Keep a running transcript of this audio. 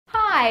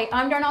Hi,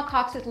 I'm Darnell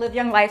Cox with Live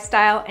Young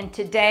Lifestyle, and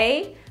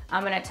today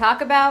I'm going to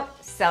talk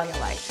about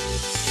cellulite.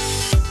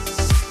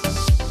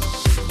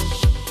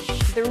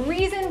 The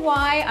reason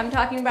why I'm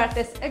talking about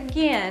this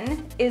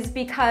again is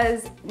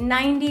because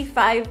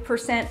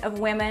 95% of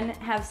women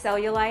have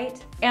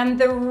cellulite, and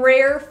the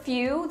rare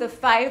few, the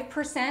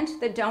 5%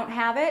 that don't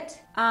have it,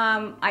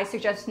 I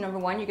suggest number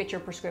one, you get your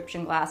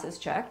prescription glasses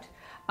checked.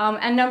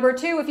 And number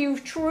two, if you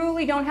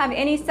truly don't have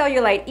any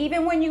cellulite,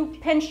 even when you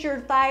pinch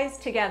your thighs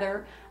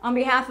together, on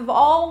behalf of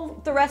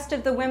all the rest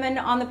of the women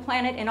on the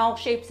planet in all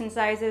shapes and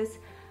sizes,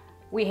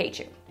 we hate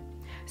you.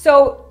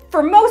 So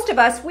for most of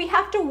us, we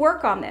have to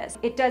work on this.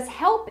 It does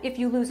help if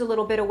you lose a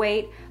little bit of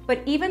weight,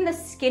 but even the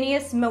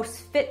skinniest,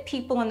 most fit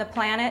people on the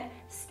planet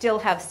still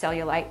have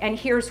cellulite, and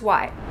here's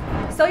why.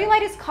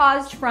 Cellulite is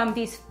caused from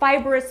these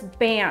fibrous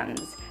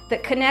bands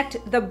that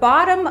connect the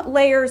bottom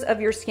layers of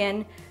your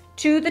skin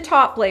to the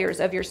top layers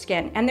of your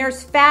skin, and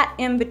there's fat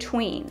in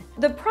between.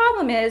 The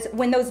problem is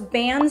when those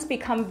bands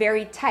become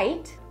very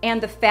tight and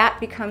the fat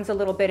becomes a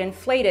little bit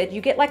inflated, you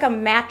get like a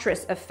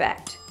mattress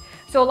effect.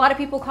 So a lot of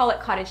people call it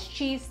cottage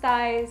cheese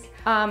thighs.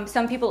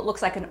 Some people it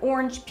looks like an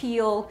orange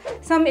peel.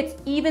 Some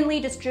it's evenly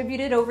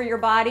distributed over your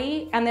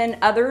body, and then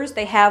others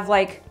they have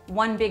like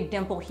one big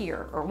dimple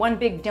here or one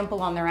big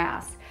dimple on their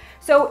ass.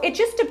 So it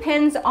just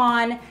depends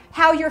on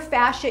how your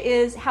fascia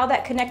is, how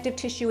that connective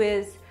tissue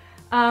is,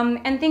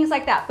 and things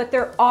like that. But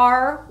there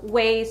are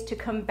ways to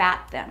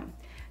combat them.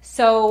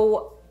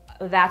 So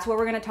that's what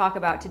we're going to talk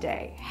about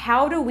today.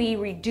 How do we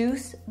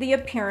reduce the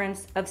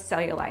appearance of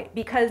cellulite?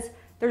 Because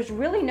there's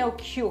really no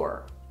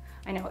cure.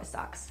 I know it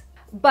sucks,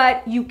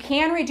 but you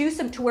can reduce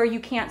them to where you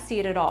can't see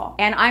it at all.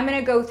 And I'm going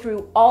to go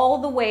through all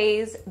the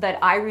ways that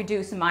I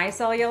reduce my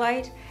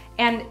cellulite.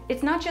 And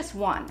it's not just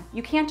one.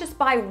 You can't just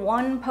buy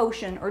one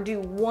potion or do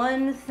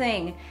one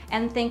thing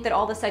and think that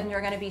all of a sudden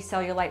you're going to be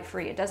cellulite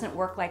free. It doesn't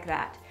work like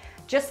that.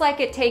 Just like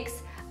it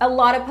takes a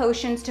lot of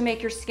potions to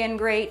make your skin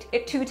great,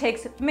 it too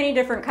takes many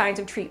different kinds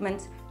of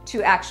treatments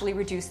to actually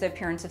reduce the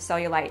appearance of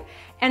cellulite.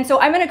 And so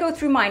I'm going to go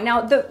through mine.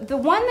 Now, the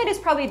one that is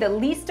probably the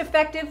least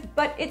effective,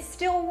 but it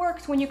still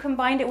works when you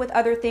combine it with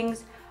other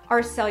things,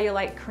 are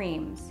cellulite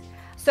creams.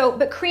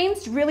 But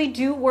creams really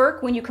do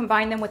work when you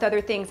combine them with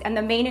other things, and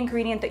the main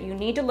ingredient that you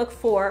need to look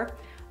for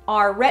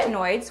are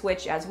retinoids,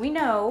 which, as we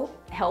know,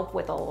 help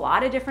with a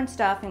lot of different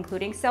stuff,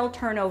 including cell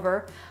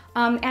turnover,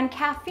 and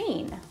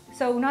caffeine.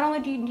 So not only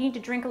do you need to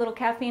drink a little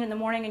caffeine in the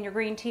morning in your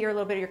green tea or a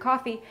little bit of your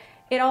coffee,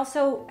 it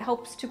also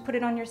helps to put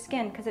it on your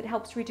skin because it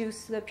helps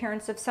reduce the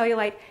appearance of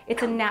cellulite.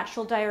 It's a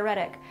natural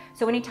diuretic.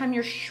 So anytime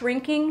you're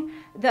shrinking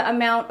the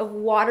amount of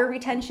water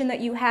retention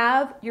that you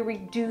have, you're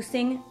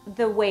reducing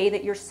the way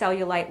that your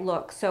cellulite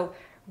looks. So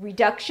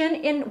reduction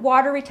in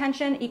water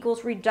retention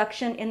equals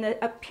reduction in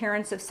the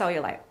appearance of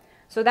cellulite.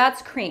 So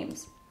that's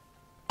creams.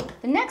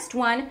 The next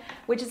one,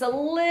 which is a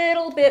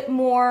little bit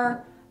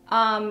more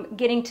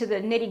getting to the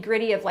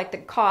nitty-gritty of like the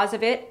cause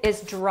of it,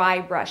 is dry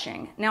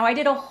brushing. Now, I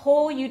did a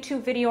whole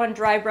YouTube video on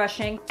dry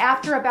brushing.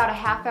 After about a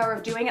half hour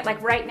of doing it, like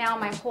right now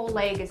my whole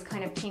leg is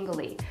kind of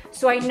tingly.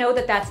 So I know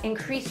that that's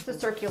increased the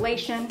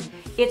circulation.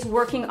 It's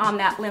working on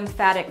that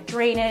lymphatic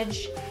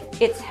drainage.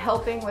 It's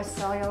helping with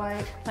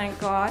cellulite, thank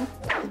God.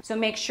 So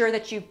make sure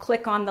that you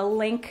click on the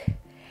link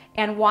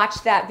and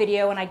watch that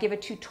video, and I give a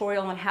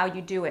tutorial on how you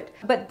do it.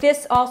 But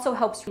this also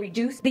helps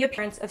reduce the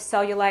appearance of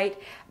cellulite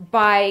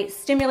by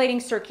stimulating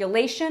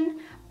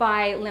circulation,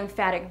 by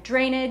lymphatic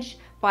drainage,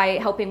 by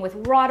helping with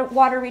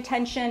water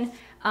retention,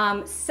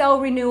 cell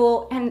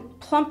renewal, and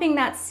plumping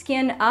that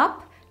skin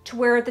up to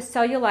where the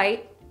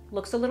cellulite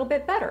looks a little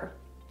bit better.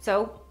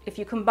 So if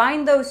you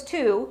combine those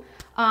two,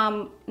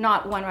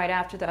 not one right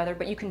after the other,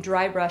 but you can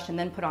dry brush and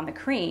then put on the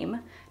cream.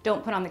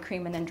 Don't put on the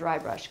cream and then dry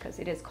brush because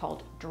it is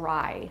called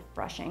dry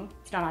brushing.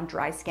 It's not on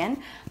dry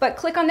skin. But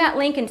click on that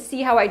link and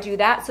see how I do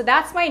that. So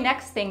that's my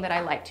next thing that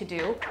I like to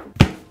do.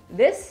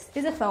 This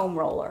is a foam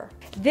roller.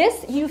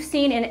 This you've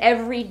seen in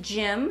every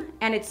gym,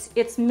 and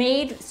it's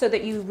made so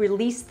that you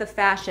release the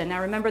fascia.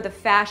 Now remember, the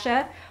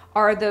fascia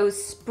are those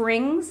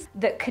springs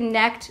that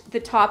connect the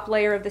top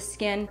layer of the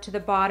skin to the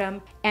bottom.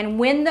 And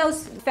when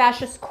those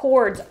fascious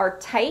cords are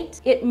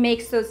tight, it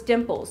makes those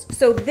dimples.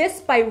 So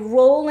this, by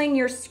rolling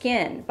your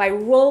skin, by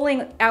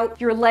rolling out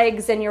your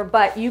legs and your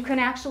butt, you can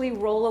actually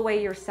roll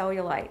away your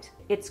cellulite.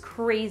 It's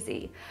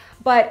crazy.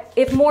 But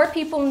if more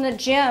people in the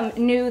gym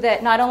knew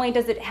that not only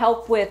does it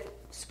help with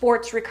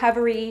sports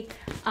recovery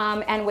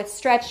and with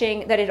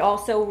stretching, that it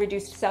also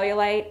reduced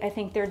cellulite, I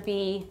think there'd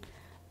be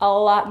a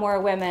lot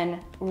more women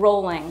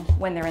rolling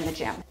when they're in the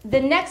gym. The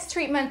next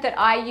treatment that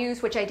I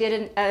use, which I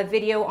did a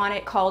video on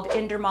it called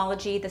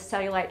Endermologie, the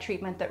cellulite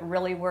treatment that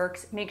really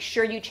works. Make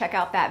sure you check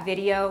out that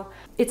video.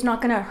 It's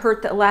not gonna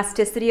hurt the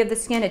elasticity of the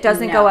skin. It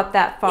doesn't go up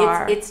that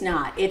far. It's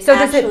not. So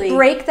does it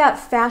break that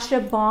fascia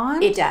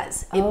bond? It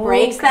does. It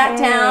breaks that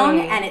down,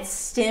 and it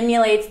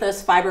stimulates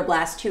those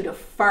fibroblasts too to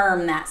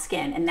firm that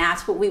skin, and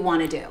that's what we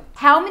wanna do.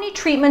 How many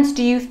treatments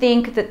do you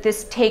think that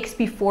this takes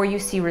before you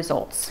see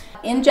results?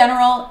 in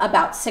general,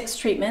 about 6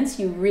 treatments,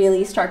 you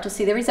really start to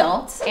see the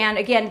results. And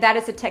again, that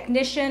is a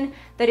technician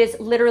that is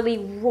literally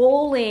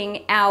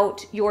rolling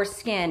out your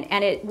skin,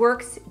 and it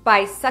works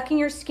by sucking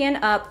your skin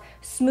up,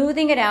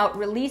 smoothing it out,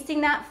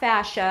 releasing that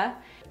fascia.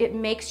 It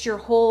makes your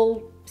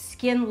whole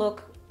skin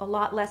look a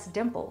lot less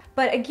dimpled.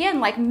 But again,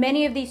 like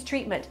many of these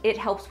treatments, it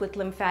helps with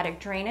lymphatic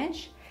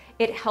drainage.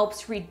 It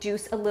helps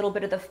reduce a little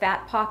bit of the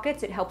fat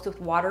pockets. It helps with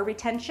water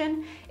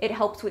retention. It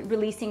helps with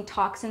releasing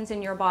toxins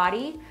in your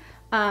body,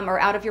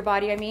 or out of your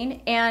body, I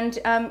mean. And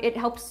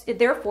it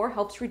therefore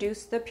helps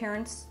reduce the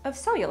appearance of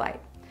cellulite.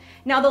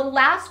 Now, the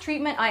last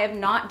treatment I have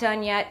not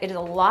done yet, it is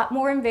a lot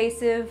more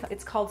invasive.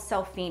 It's called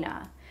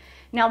Cellfina.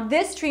 Now,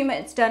 this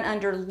treatment is done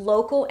under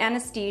local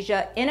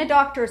anesthesia in a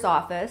doctor's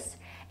office,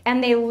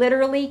 and they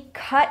literally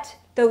cut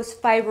those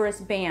fibrous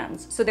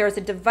bands. So there's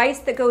a device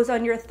that goes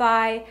on your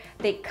thigh,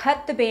 they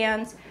cut the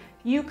bands.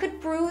 You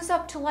could bruise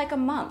up to like a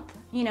month.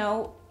 You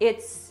know,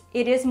 it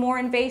is more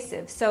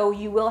invasive. So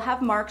you will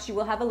have marks, you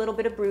will have a little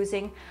bit of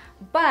bruising,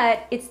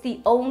 but it's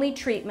the only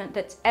treatment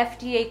that's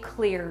FDA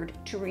cleared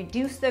to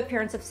reduce the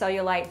appearance of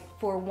cellulite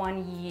for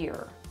 1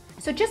 year.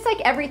 So just like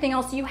everything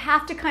else, you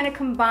have to kind of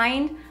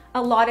combine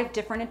a lot of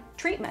different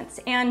treatments.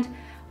 And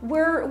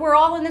we're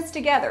all in this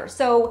together.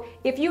 So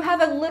if you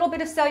have a little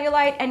bit of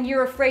cellulite and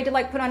you're afraid to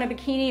like put on a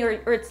bikini,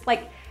 or it's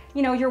like,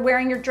 you know, you're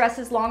wearing your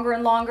dresses longer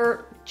and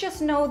longer,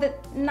 just know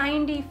that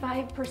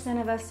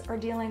 95% of us are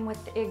dealing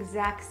with the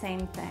exact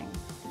same thing.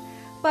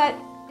 But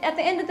at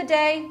the end of the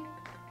day,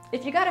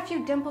 if you got a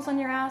few dimples on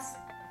your ass,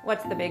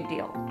 what's the big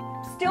deal?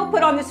 Still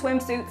put on the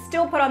swimsuit,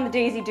 still put on the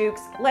Daisy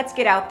Dukes, let's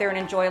get out there and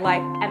enjoy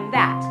life, and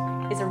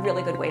that is a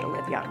really good way to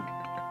live young.